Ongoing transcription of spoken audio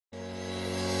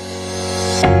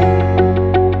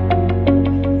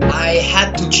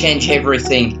changed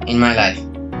everything in my life.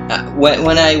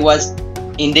 When I was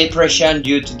in depression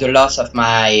due to the loss of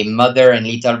my mother and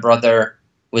little brother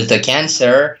with the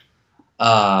cancer,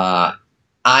 uh,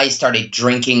 I started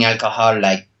drinking alcohol.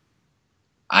 Like,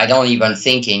 I don't even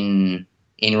think in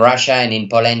Russia and in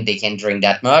Poland they can drink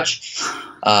that much.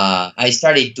 I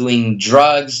started doing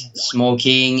drugs,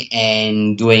 smoking,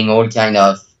 and doing all kind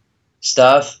of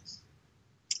stuff,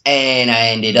 and I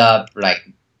ended up like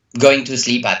going to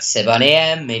sleep at 7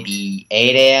 a.m., maybe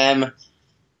 8 a.m.,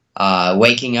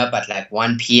 waking up at like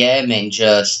 1 p.m. and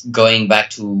just going back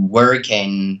to work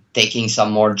and taking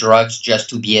some more drugs just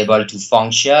to be able to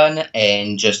function,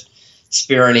 and just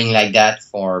spiraling like that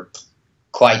for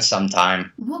quite some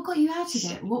time. What got you out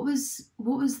of it? What was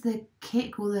the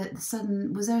kick, or the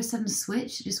sudden? Was there a sudden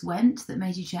switch that just went that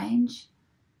made you change?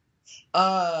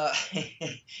 Uh,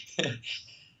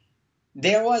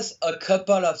 there was a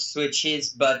couple of switches,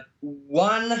 but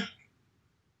one,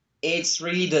 it's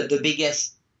really the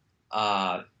biggest,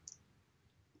 uh,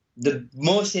 the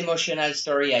most emotional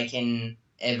story I can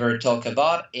ever talk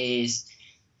about is,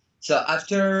 so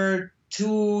after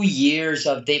 2 years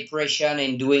of depression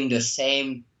and doing the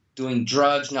same, doing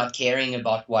drugs, not caring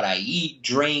about what I eat,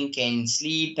 drink, and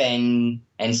sleep and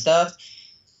stuff,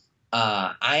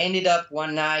 I ended up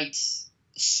one night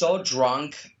so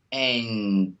drunk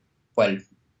and, well,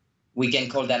 we can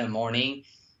call that a morning.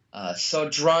 So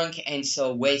drunk and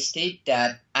so wasted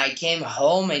that I came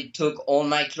home and took all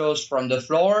my clothes from the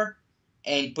floor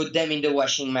and put them in the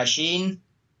washing machine,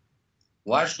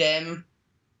 washed them,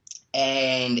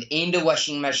 and in the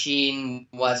washing machine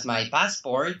was my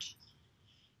passport.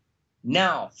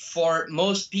 Now, for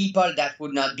most people, that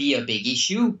would not be a big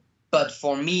issue, but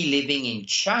for me living in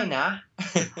China,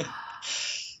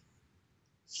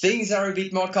 things are a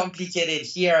bit more complicated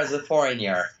here as a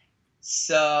foreigner.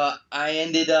 So I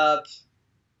ended up,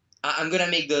 I'm going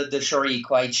to make the story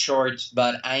quite short,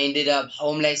 but I ended up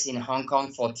homeless in Hong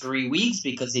Kong for 3 weeks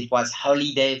because it was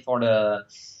holiday for the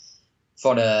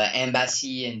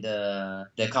embassy and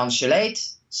the consulate.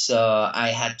 So I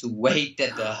had to wait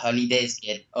that the holidays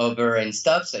get over and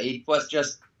stuff. So it was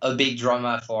just a big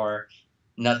drama for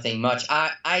nothing much.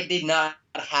 I did not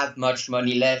have much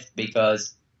money left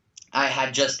because I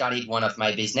had just started one of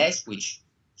my business, which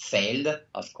failed,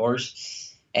 of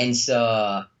course. And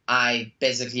so I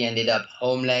basically ended up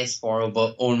homeless for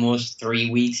about almost 3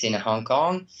 weeks in Hong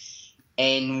Kong.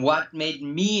 And what made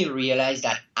me realize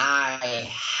that I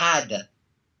had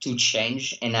to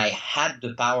change and I had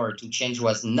the power to change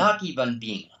was not even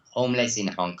being homeless in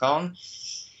Hong Kong.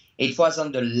 It was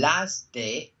on the last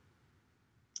day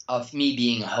of me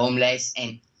being homeless.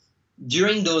 And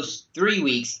during those 3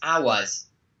 weeks, I was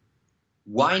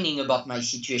whining about my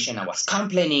situation. I was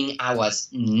complaining. I was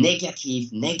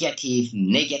negative,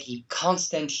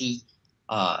 constantly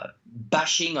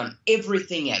bashing on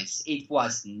everything else. It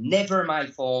was never my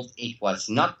fault. It was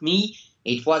not me.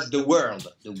 It was the world.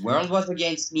 The world was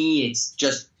against me. It's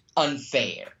just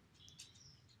unfair.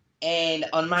 And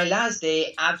on my last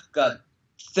day, I've got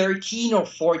 13 or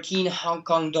 14 Hong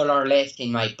Kong dollar left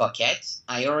in my pocket.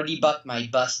 I already bought my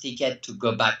bus ticket to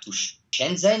go back to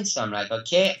Shenzhen. So I'm like,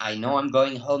 okay, I know I'm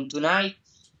going home tonight.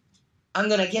 I'm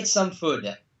going to get some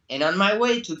food. And on my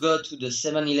way to go to the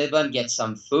 7-Eleven, get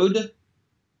some food,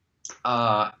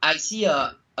 I see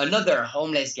another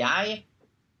homeless guy,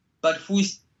 but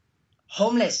who's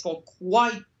homeless for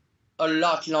quite a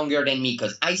lot longer than me,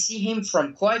 because I see him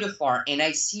from quite afar and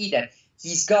I see that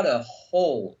he's got a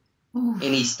hole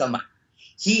in his stomach.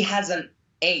 He hasn't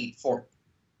ate for,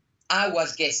 I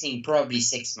was guessing, probably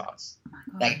 6 months.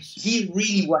 Like, he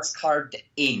really was carved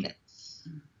in.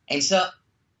 And so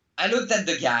I looked at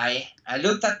the guy, I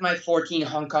looked at my 14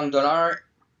 Hong Kong dollar,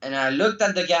 and I looked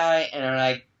at the guy and I'm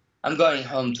like, I'm going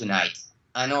home tonight.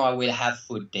 I know I will have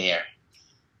food there.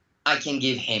 I can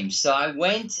give him. So I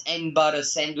went and bought a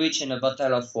sandwich and a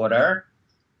bottle of water.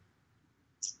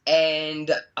 And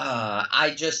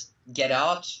I just get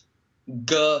out,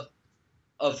 go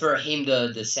offer him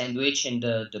the sandwich and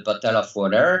the bottle of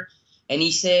water. And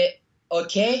he said,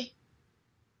 okay,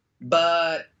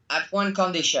 but at one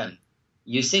condition.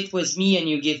 You sit with me and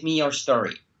you give me your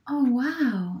story. Oh,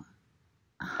 wow.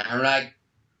 I'm like,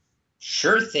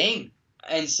 sure thing.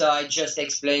 And so I just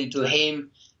explained to him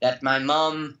that my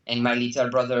mom and my little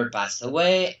brother passed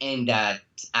away and that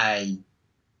I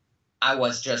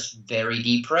was just very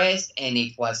depressed and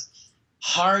it was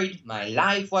hard. My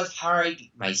life was hard.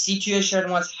 My situation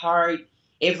was hard.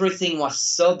 Everything was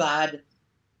so bad.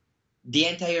 The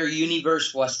entire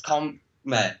universe was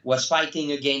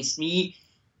fighting against me.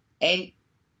 And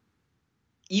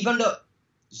even though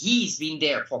he's been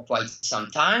there for quite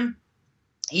some time,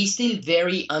 he's still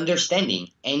very understanding,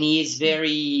 and he is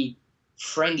very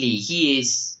friendly.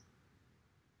 He's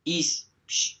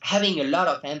having a lot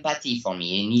of empathy for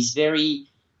me, and he's very,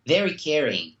 very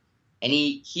caring. And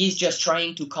he's just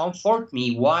trying to comfort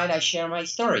me while I share my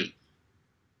story.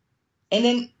 And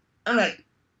then I'm like,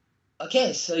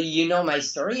 okay, so you know my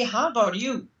story. How about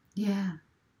you? Yeah.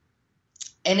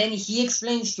 And then he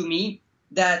explains to me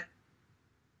that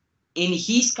in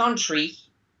his country,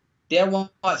 there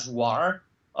was war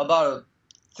about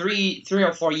three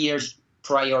or 4 years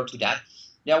prior to that.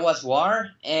 There was war,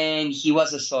 and he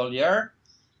was a soldier,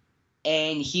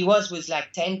 and he was with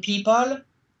like 10 people,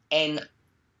 and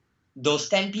those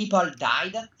 10 people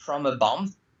died from a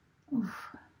bomb. Oof.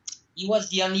 He was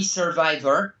the only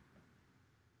survivor,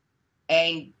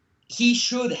 and he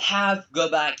should have go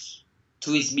back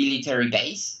to his military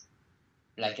base,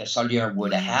 like a soldier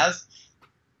would have.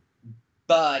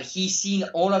 But he seen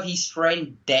all of his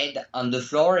friends dead on the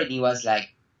floor, and he was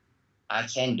like, I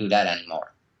can't do that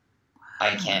anymore.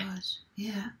 I can't. Gosh.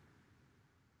 Yeah.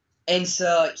 And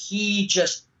so he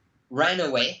just ran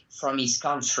away from his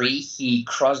country. He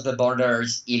crossed the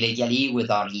borders illegally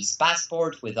without his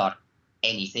passport, without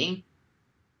anything.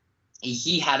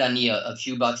 He had only a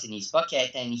few bucks in his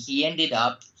pocket, and he ended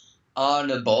up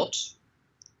on a boat,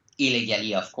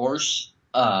 illegally, of course,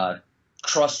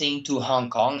 crossing to Hong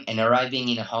Kong and arriving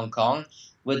in Hong Kong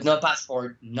with no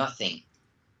passport, nothing.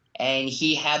 And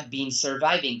he had been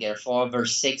surviving there for over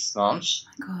 6 months.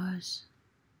 Oh my gosh.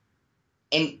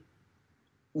 And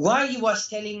while he was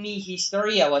telling me his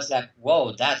story, I was like,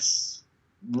 whoa, that's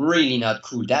really not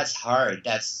cool. That's hard.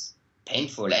 That's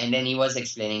painful. And then he was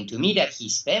explaining to me that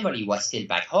his family was still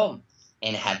back home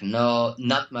and had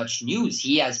not much news.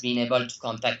 He has been able to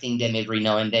contacting them every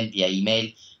now and then via email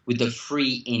with the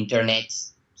free internet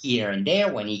here and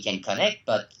there when he can connect,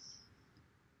 but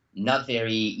not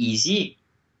very easy.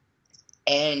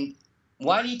 And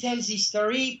while he tells his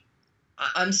story,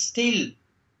 I'm still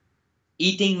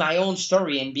eating my own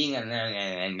story and being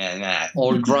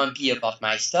all grumpy about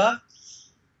my stuff.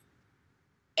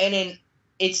 And then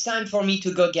it's time for me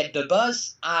to go get the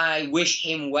bus. I wish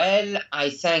him well. I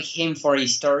thank him for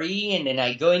his story. And then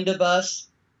I go in the bus.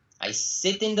 I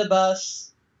sit in the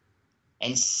bus.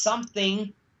 And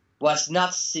something was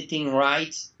not sitting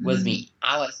right with me.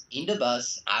 I was in the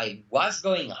bus. I was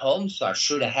going home, so I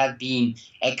should have been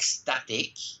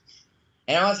ecstatic.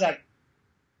 And I was like,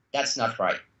 that's not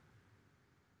right.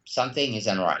 Something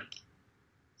isn't right.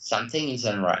 Something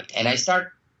isn't right. And I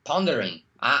start pondering.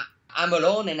 I'm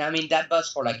alone, and I'm in that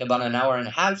bus for like about an hour and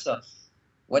a half, so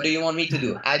what do you want me to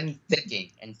do? I'm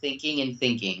thinking and thinking and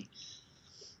thinking.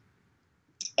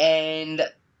 And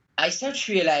I start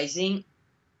realizing,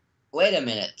 wait a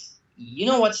minute. You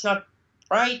know what's not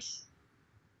right?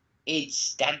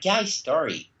 It's that guy's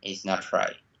story is not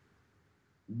right.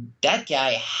 That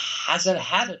guy hasn't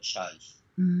had a choice.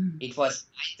 It was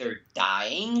either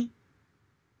dying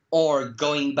or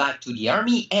going back to the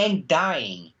army and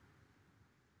dying.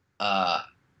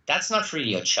 That's not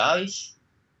really a choice.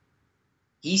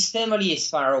 His family is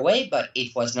far away, but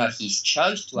it was not his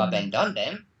choice to abandon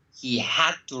them. He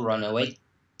had to run away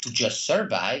to just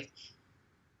survive.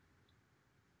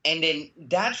 And then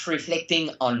that reflecting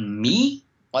on me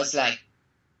was like,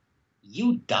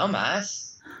 you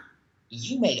dumbass,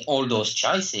 you made all those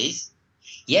choices.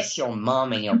 Yes, your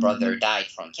mom and your brother died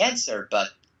from cancer, but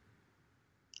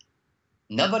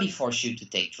nobody forced you to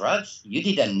take drugs. You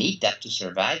didn't need that to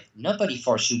survive. Nobody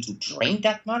forced you to drink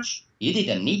that much. You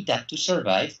didn't need that to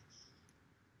survive.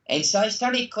 And so I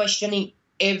started questioning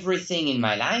everything in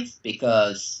my life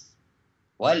because,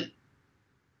 well,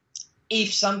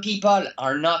 if some people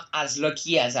are not as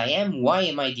lucky as I am, why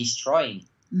am I destroying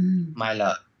my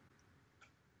luck?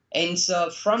 And so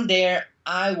from there,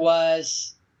 I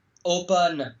was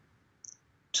open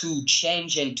to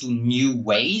change and to new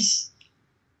ways.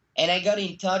 And I got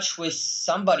in touch with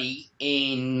somebody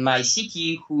in my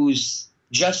city who's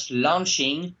just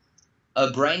launching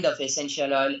a brand of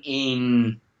essential oil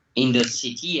in the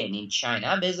city and in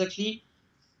China, basically.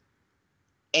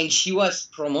 And she was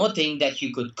promoting that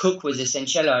you could cook with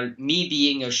essential oil. Me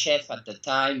being a chef at the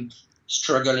time,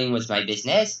 struggling with my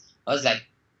business, I was like,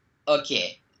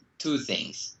 okay, two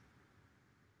things.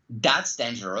 That's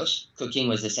dangerous. Cooking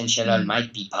with essential oil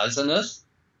might be poisonous.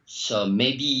 So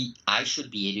maybe I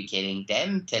should be educating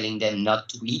them, telling them not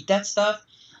to eat that stuff.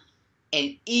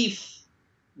 And if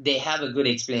they have a good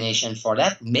explanation for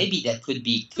that, maybe that could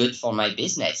be good for my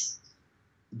business,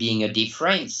 being a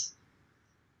difference.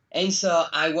 And so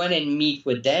I went and meet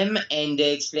with them, and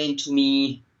they explained to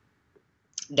me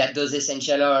that those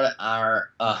essential oils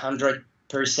are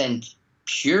 100%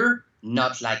 pure,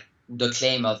 not like the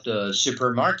claim of the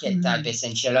supermarket type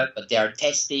essential oil, but they are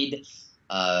tested.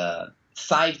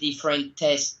 6 different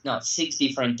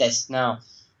tests now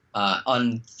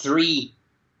on 3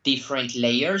 different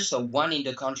layers. So one in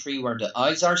the country where the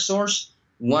oils are sourced,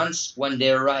 once when they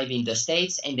arrive in the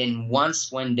States, and then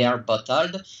once when they are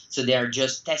bottled. So they are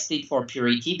just tested for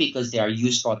purity because they are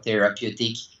used for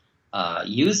therapeutic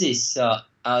uses. So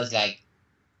I was like,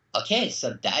 okay,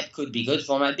 so that could be good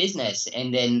for my business.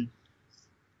 And then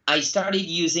I started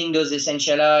using those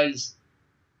essential oils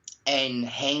and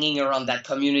hanging around that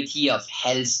community of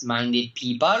health-minded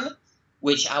people,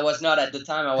 which I was not at the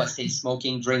time. I was still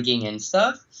smoking, drinking, and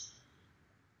stuff.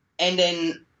 And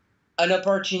then an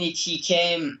opportunity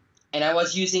came, and I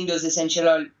was using those essential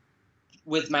oils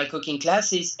with my cooking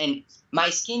classes, and my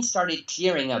skin started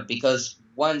clearing up, because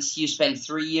once you spend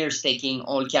 3 years taking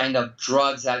all kind of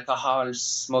drugs, alcohol,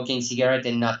 smoking cigarette,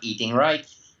 and not eating right,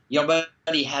 your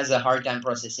body has a hard time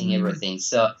processing everything.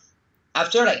 So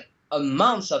after like a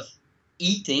month of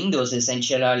eating those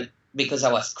essential oils, because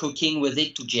I was cooking with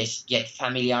it to just get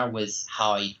familiar with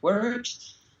how it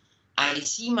works, I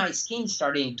see my skin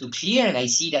starting to clear, and I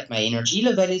see that my energy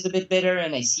level is a bit better,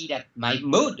 and I see that my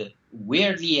mood,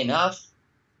 weirdly enough,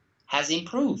 has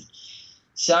improved.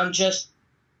 So I'm just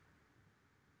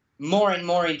more and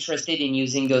more interested in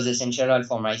using those essential oils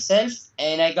for myself.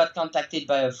 And I got contacted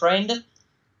by a friend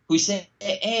who said,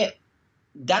 hey,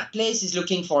 that place is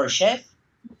looking for a chef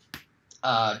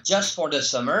just for the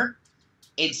summer.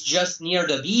 It's just near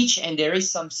the beach and there is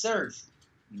some surf.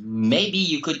 Maybe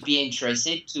you could be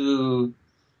interested to...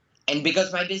 And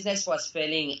because my business was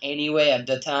failing anyway at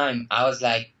the time, I was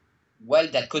like, well,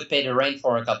 that could pay the rent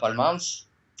for a couple months.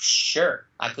 Sure,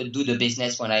 I could do the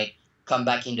business when I come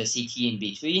back in the city in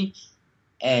between,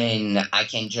 and I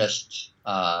can just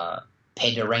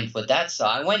pay the rent with that. So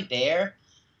I went there,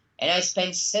 and I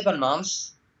spent 7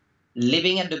 months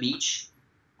living at the beach,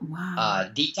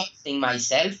 detoxing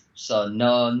myself. So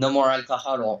no more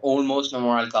alcohol, or almost no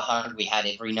more alcohol. We had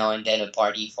every now and then a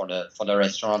party for the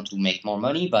restaurant to make more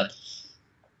money, but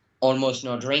almost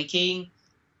no drinking,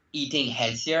 eating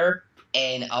healthier,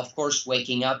 and of course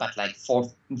waking up at like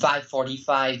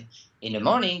 5:45 in the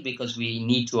morning, because we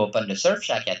need to open the surf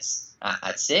shack at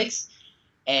 6.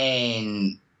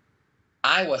 And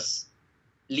I was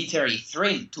literally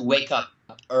thrilled to wake up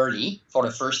early for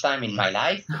the first time in my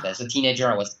life. As a teenager,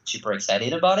 I was super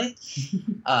excited about it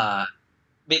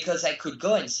because I could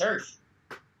go and surf.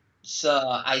 So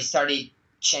I started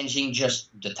changing just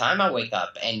the time I wake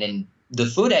up and then the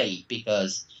food I eat,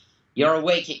 because you're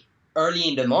awake early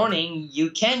in the morning,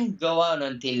 you can go on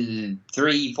until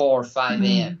 3, 4, 5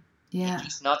 a.m. Yeah.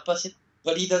 It's not possible,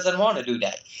 but he doesn't want to do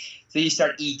that. So you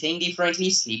start eating differently,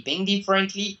 sleeping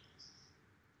differently.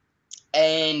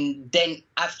 And then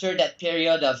after that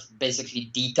period of basically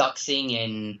detoxing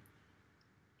and,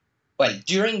 well,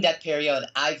 during that period,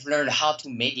 I've learned how to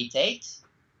meditate,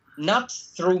 not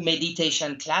through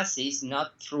meditation classes,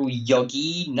 not through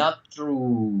yogi, not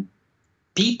through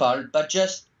people, but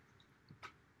just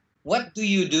what do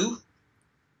you do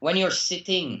when you're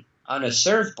sitting on a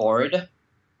surfboard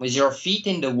with your feet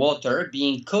in the water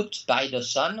being cooked by the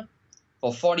sun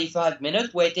for 45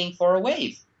 minutes waiting for a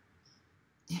wave?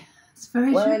 It's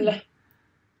very true.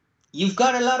 You've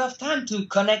got a lot of time to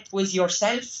connect with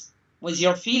yourself, with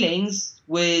your feelings,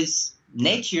 with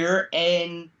nature,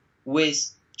 and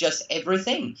with just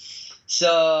everything.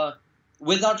 So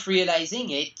without realizing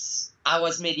it, I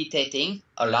was meditating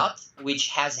a lot, which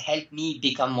has helped me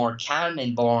become more calm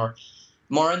and more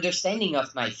understanding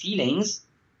of my feelings.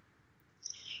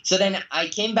 So then I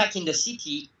came back in the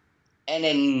city, and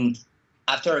then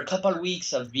after a couple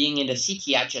weeks of being in the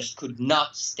city, I just could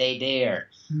not stay there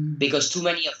because too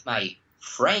many of my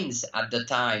friends at the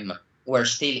time were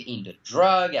still in the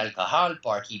drug, alcohol,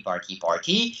 party.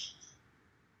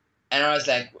 And I was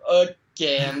like,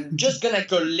 okay, I'm just going to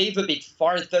go live a bit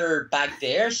farther back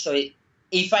there. So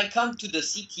if I come to the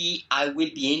city, I will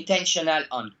be intentional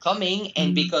on coming.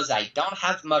 And because I don't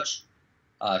have much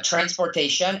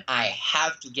transportation, I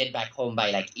have to get back home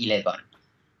by like 11.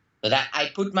 So that I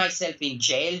put myself in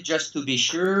jail just to be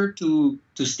sure to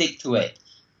stick to it.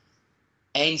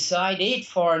 And so I did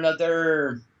for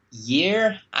another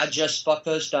year. I just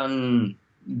focused on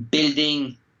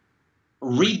rebuilding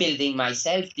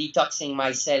myself, detoxing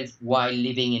myself while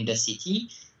living in the city.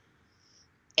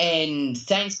 And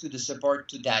thanks to the support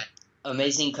to that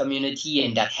amazing community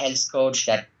and that health coach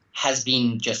that has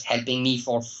been just helping me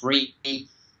for free,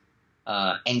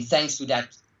 and thanks to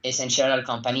that essential oil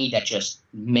company that just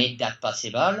made that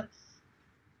possible,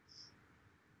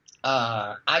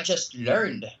 I just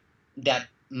learned that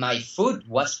my food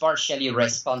was partially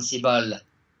responsible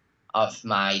of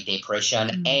my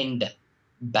depression and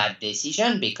bad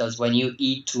decision, because when you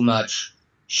eat too much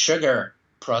sugar,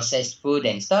 processed food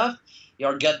and stuff,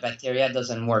 your gut bacteria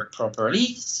doesn't work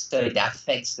properly, so it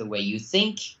affects the way you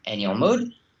think and your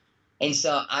mood. And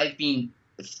so I've been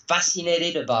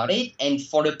fascinated about it, and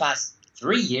for the past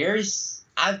 3 years,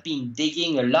 I've been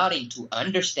digging a lot into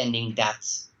understanding that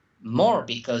more,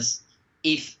 because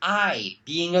if I,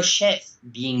 being a chef,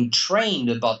 being trained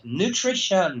about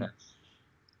nutrition,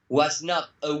 was not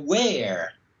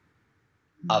aware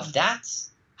of that,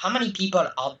 how many people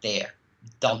out there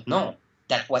don't know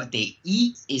that what they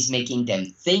eat is making them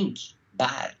think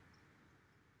bad?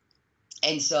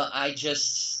 And so I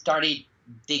just started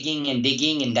digging and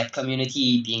digging, and that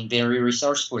community, being very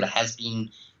resourceful, has been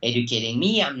educating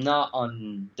me. I'm now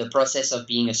on the process of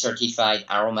being a certified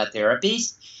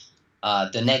aromatherapist.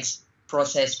 The next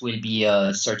process will be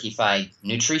a certified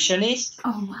nutritionist.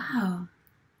 Oh,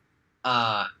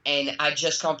 wow. And I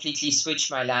just completely switched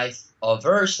my life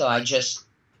over. So I just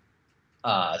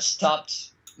stopped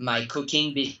my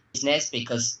cooking business,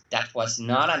 because that was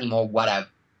not anymore what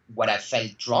I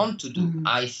felt drawn to do.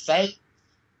 I felt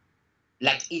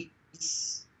like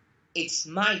it's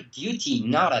my duty,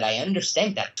 now that I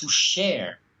understand that, to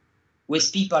share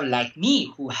with people like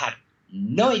me who had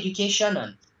no education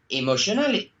on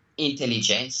emotional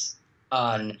intelligence,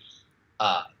 on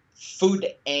food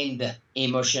and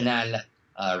emotional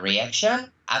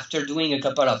reaction. After doing a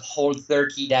couple of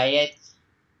Whole30 diet,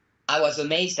 I was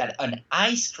amazed that an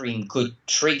ice cream could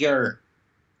trigger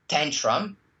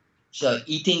tantrum. So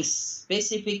eating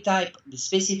specific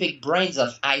brands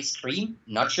of ice cream,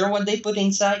 not sure what they put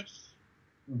inside,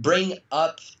 bring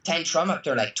up tantrum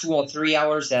after like 2 or 3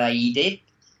 hours that I eat it.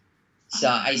 So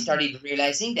I started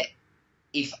realizing that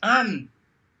if I'm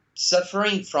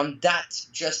suffering from that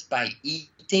just by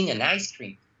eating an ice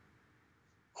cream,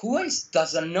 who else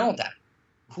doesn't know that?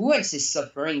 Who else is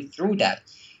suffering through that?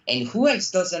 And who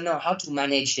else doesn't know how to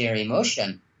manage their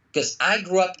emotion? Because I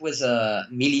grew up with a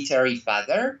military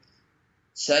father,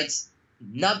 so it's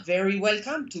not very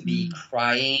welcome to be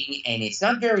crying, and it's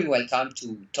not very welcome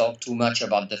to talk too much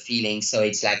about the feelings. So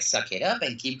it's like, suck it up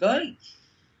and keep going.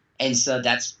 And so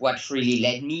that's what really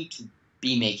led me to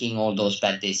be making all those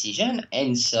bad decisions.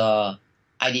 And so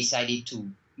I decided to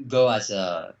go as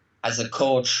a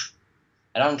coach.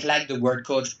 I don't like the word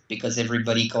coach because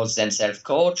everybody calls themselves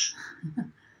coach.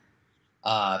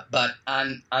 But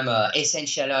I'm a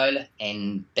essential oil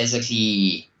and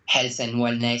basically health and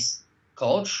wellness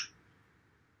coach.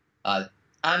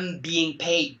 I'm being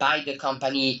paid by the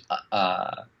company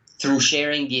through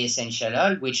sharing the essential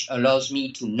oil, which allows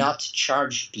me to not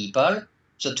charge people.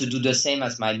 So to do the same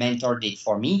as my mentor did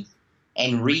for me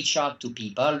and reach out to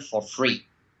people for free.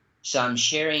 So I'm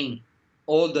sharing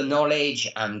all the knowledge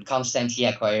I'm constantly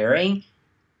acquiring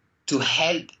to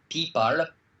help people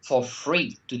for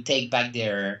free to take back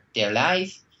their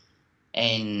life.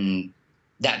 And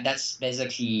that's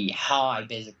basically how I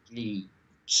basically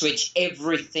switch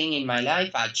everything in my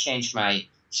life. I changed my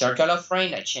circle of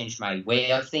friends. I changed my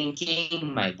way of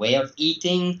thinking, my way of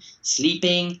eating,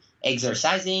 sleeping,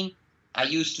 exercising. I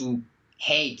used to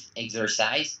hate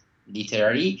exercise,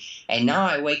 literally. And now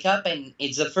I wake up and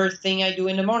it's the first thing I do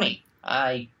in the morning.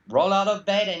 I roll out of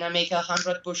bed and I make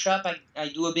 100 push-ups. I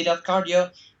do a bit of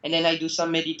cardio, and then I do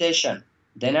some meditation.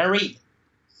 Then I read.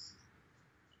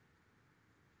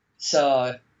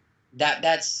 So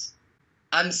that's...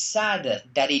 I'm sad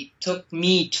that it took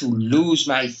me to lose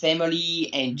my family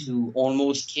and to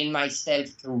almost kill myself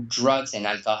through drugs and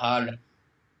alcohol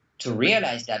to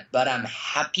realize that. But I'm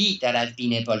happy that I've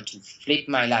been able to flip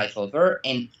my life over,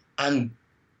 and I'm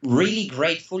really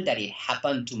grateful that it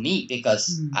happened to me,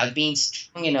 because I've been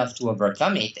strong enough to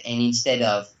overcome it. And instead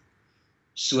of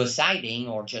suiciding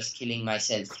or just killing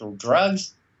myself through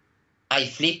drugs, I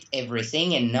flipped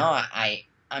everything, and now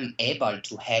I'm able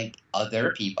to help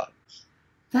other people.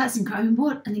 That's incredible.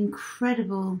 What an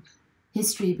incredible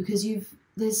history, because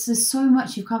there's so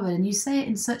much you've covered, and you say it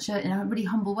in in a really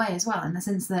humble way as well, in the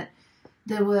sense that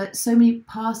there were so many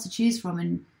paths to choose from,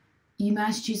 and you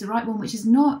managed to choose the right one, which is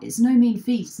it's no mean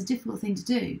feat. It's a difficult thing to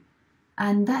do,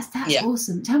 and that's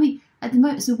awesome. Tell me, at the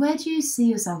moment, so where do you see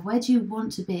yourself? Where do you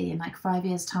want to be in like 5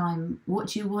 years' time? What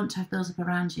do you want to have built up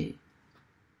around you?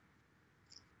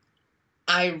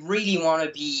 I really want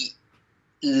to be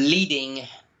leading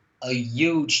a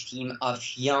huge team of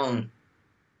young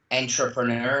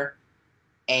entrepreneurs,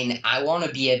 and I want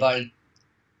to be able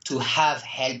to have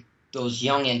helped those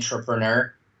young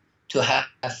entrepreneurs to have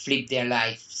flipped their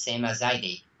life same as I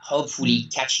did, hopefully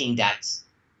catching that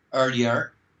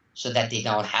earlier so that they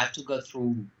don't have to go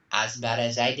through as bad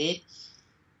as I did.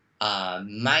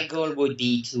 My goal would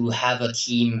be to have a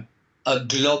team, a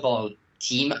global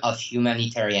team of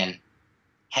humanitarian,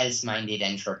 health-minded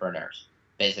entrepreneurs,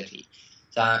 basically.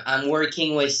 So I'm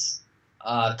working with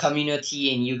a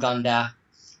community in Uganda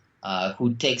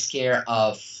who takes care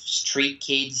of street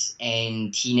kids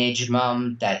and teenage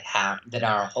moms that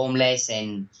are homeless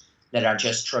and that are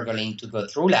just struggling to go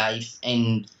through life.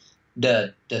 And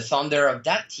the founder of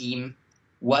that team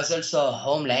was also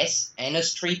homeless and a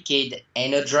street kid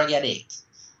and a drug addict.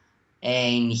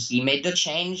 And he made the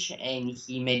change, and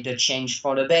he made the change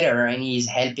for the better, and he's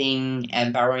helping,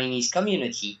 empowering his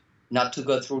community not to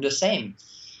go through the same.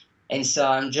 And so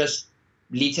I'm just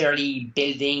literally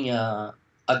building a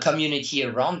community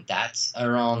around that,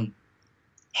 around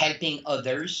helping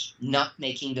others not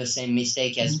making the same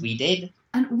mistake as we did.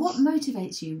 And what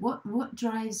motivates you? What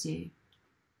drives you?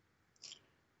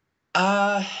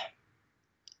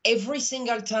 Every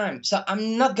single time. So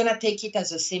I'm not gonna take it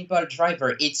as a simple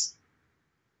driver. It's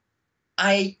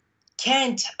I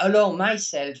can't allow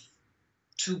myself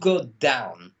to go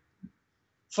down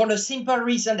for the simple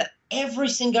reason that every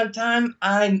single time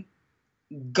I'm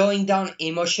going down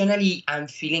emotionally, I'm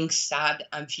feeling sad,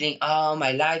 I'm feeling, oh,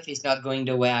 my life is not going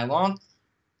the way I want.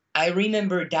 I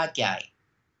remember that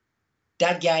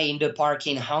guy in the park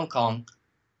in Hong Kong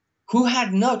who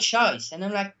had no choice. And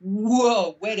I'm like,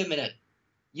 whoa, wait a minute.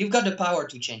 You've got the power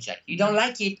to change that. You don't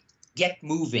like it? Get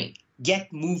moving.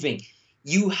 Get moving.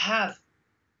 You have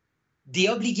the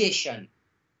obligation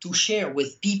to share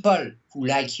with people who,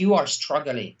 like you, are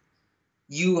struggling.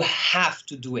 You have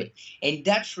to do it. And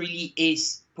that really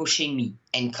is pushing me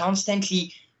and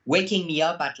constantly waking me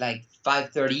up at like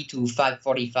 5:30 to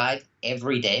 5:45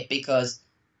 every day, because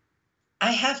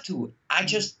I have to. I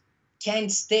just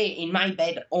can't stay in my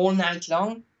bed all night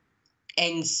long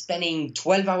and spending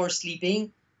 12 hours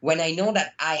sleeping when I know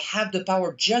that I have the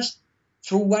power just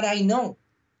through what I know.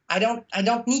 I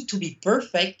don't need to be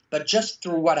perfect, but just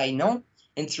through what I know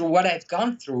and through what I've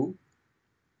gone through,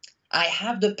 I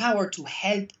have the power to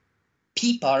help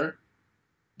people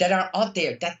that are out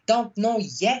there that don't know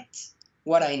yet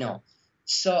what I know.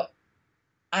 So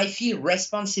I feel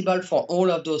responsible for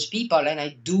all of those people, and I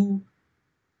do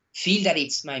feel that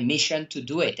it's my mission to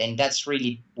do it, and that's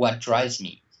really what drives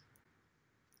me.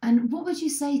 And what would you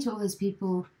say to all those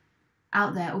people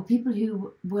out there, or people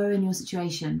who were in your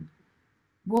situation?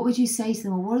 What would you say to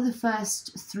them, or what are the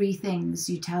first 3 things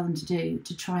you tell them to do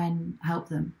to try and help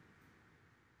them?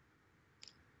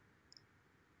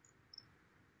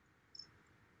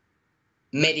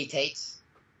 Meditate.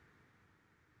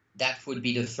 That would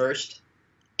be the first.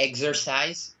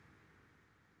 Exercise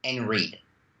and read.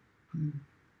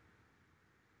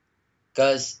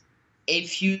 Because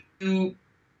if you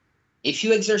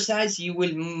exercise, you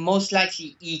will most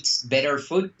likely eat better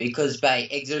food, because by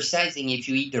exercising, if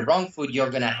you eat the wrong food,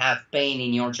 you're going to have pain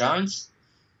in your joints.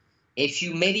 If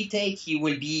you meditate, you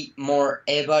will be more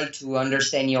able to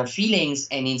understand your feelings,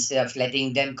 and instead of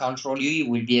letting them control you, you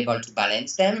will be able to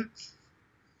balance them.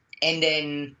 And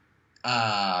then,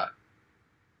 lost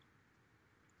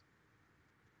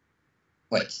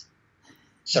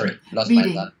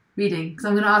my thought. Reading, because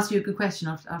I'm going to ask you a good question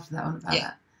after that one about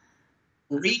that.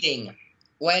 Reading.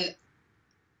 Well,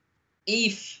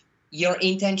 if you're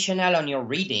intentional on your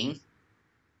reading,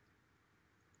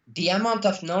 the amount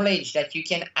of knowledge that you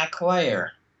can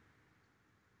acquire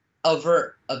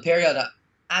over a period of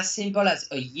as simple as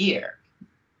a year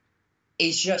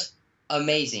is just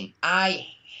amazing. I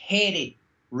hated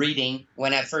reading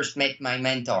when I first met my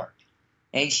mentor.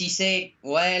 And she said,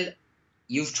 well,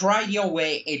 you've tried your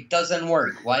way, it doesn't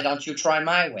work. Why don't you try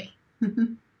my way?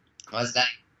 I was like,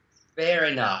 fair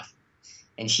enough.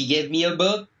 And she gave me a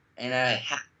book, and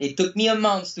it took me a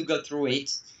month to go through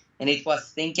it. And it was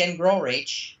Think and Grow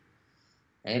Rich.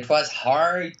 And it was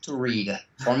hard to read.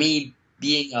 For me,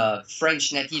 being a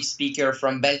French native speaker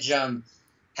from Belgium,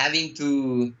 having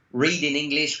to read in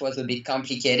English was a bit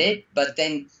complicated. But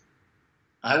then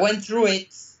I went through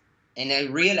it, and I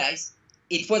realized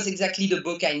it was exactly the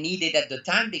book I needed at the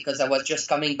time, because I was just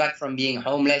coming back from being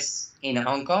homeless in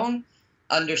Hong Kong,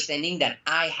 understanding that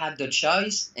I had the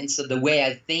choice, and so the way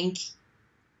I think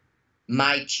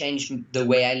might change the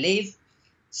way I live.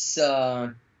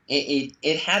 So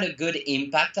it had a good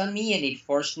impact on me, and it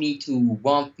forced me to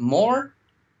want more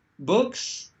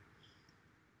books.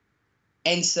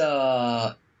 And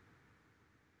so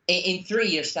in 3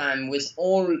 years' time, with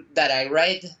all that I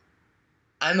read,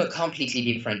 I'm a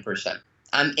completely different person.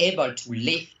 I'm able to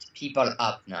lift people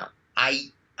up now.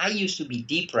 I used to be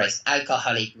depressed,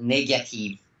 alcoholic,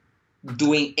 negative,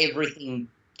 doing everything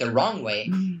the wrong way.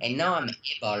 And now I'm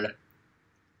able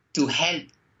to help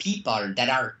people that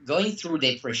are going through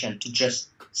depression to just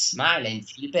smile and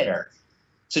feel better.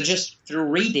 So just through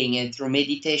reading and through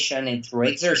meditation and through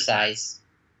exercise,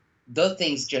 those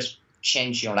things just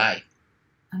change your life.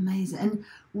 Amazing. And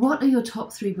what are your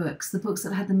top 3 books, the books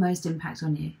that had the most impact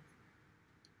on you?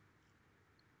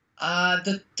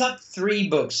 The top 3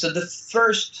 books. So the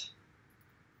first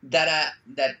that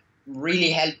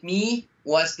really helped me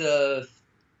was the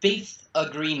Fifth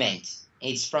Agreement.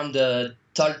 It's from the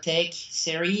Toltec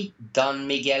series, Don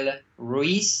Miguel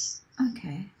Ruiz.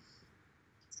 Okay.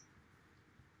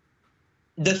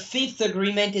 The Fifth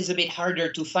Agreement is a bit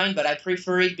harder to find, but I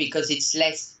prefer it because it's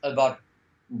less about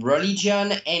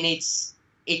religion and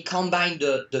it combined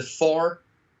the 4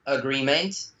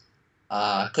 agreements.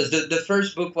 Because the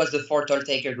first book was the 4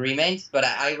 Toltec Agreement, but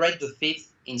I read the 5th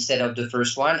instead of the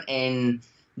first one, and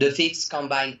the 5th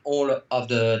combined all of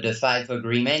the 5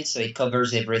 agreements, so it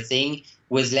covers everything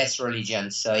with less religion.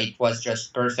 So it was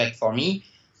just perfect for me.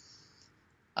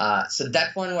 So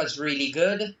that one was really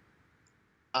good.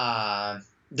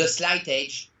 The Slight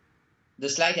Age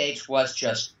was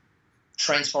just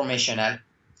transformational,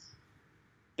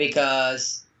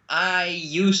 because I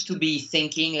used to be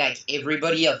thinking like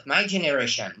everybody of my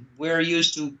generation. We're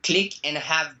used to click and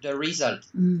have the result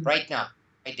right now,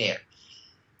 right there.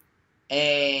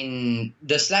 And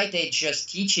the Slight Age just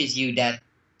teaches you that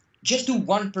just do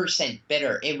 1%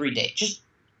 better every day. Just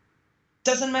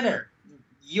doesn't matter.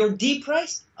 You're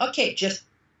depressed? Okay, just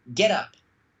get up.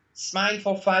 Smile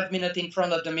for 5 minutes in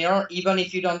front of the mirror, even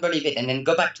if you don't believe it, and then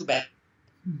go back to bed.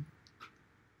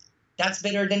 That's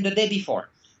better than the day before.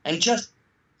 And just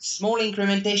small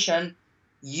incrementation,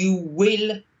 you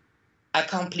will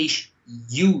accomplish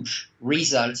huge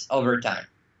results over time.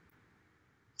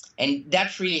 And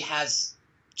that really has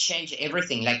changed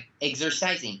everything. Like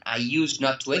exercising. I used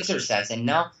not to exercise, and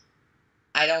now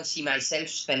I don't see myself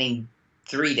spending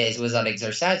 3 days without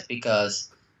exercise because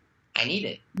I need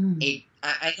it.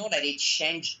 I know that it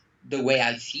changed the way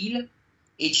I feel.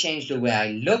 It changed the way I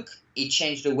look. It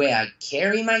changed the way I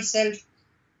carry myself.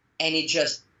 And it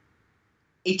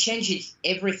changes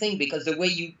everything, because the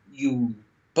way you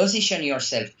position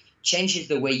yourself changes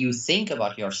the way you think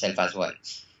about yourself as well.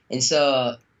 And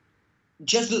so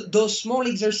just those small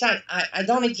exercise. I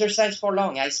don't exercise for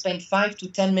long. I spend 5 to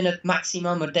 10 minutes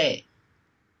maximum a day.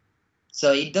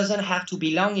 So it doesn't have to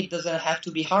be long. It doesn't have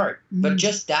to be hard. But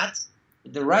just that,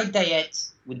 with the right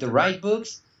diet, with the right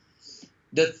books.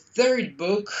 The third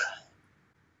book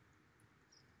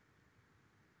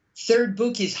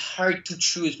is hard to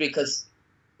choose because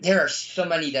there are so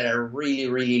many that I really,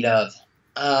 really love.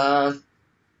 I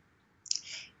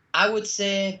would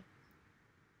say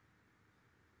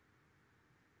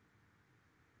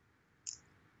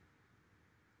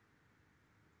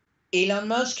Elon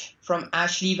Musk from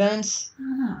Ashley Vance.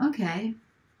 Okay.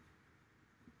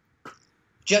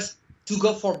 Just to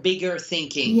go for bigger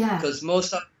thinking. Because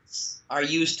most of us are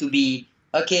used to be,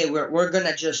 okay, we're going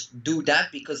to just do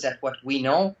that because that's what we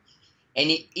know. And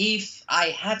if I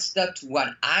had stuck to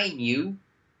what I knew,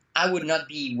 I would not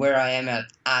be where I am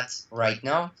at right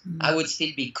now. I would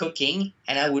still be cooking,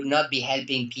 and I would not be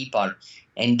helping people.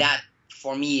 And that,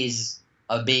 for me, is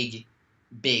a big,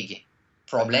 big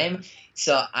problem.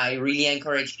 So I really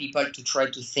encourage people to try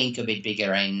to think a bit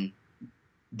bigger. And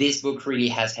this book really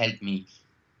has helped me.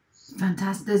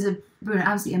 Fantastic. Those are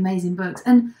absolutely amazing books.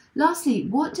 And lastly,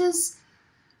 what does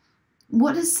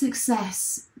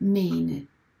success mean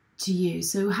to you?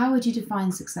 So how would you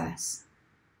define success?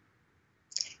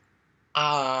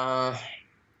 The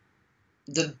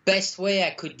best way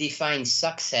I could define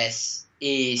success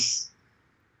is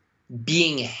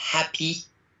being happy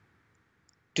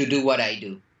to do what I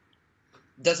do.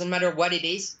 Doesn't matter what it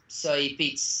is. So if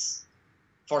it's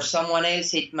for someone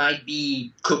else, it might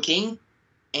be cooking,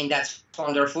 and that's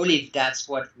wonderful. If that's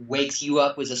what wakes you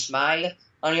up with a smile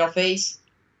on your face,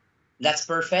 that's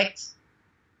perfect.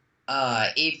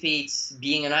 If it's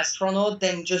being an astronaut,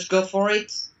 then just go for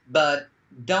it. But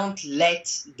don't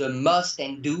let the must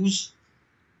and do's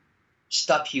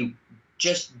stop you.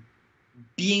 Just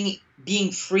being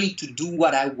free to do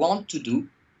what I want to do.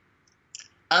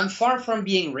 I'm far from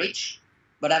being rich,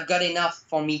 but I've got enough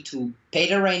for me to pay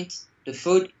the rent, the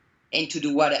food, and to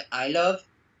do what I love.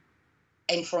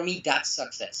 And for me, that's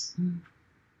success.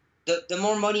 The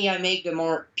more money I make, the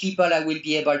more people I will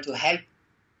be able to help.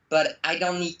 But I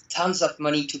don't need tons of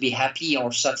money to be happy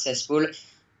or successful.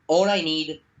 All I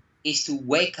need is to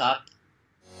wake up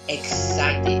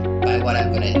excited by what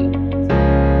I'm going to do.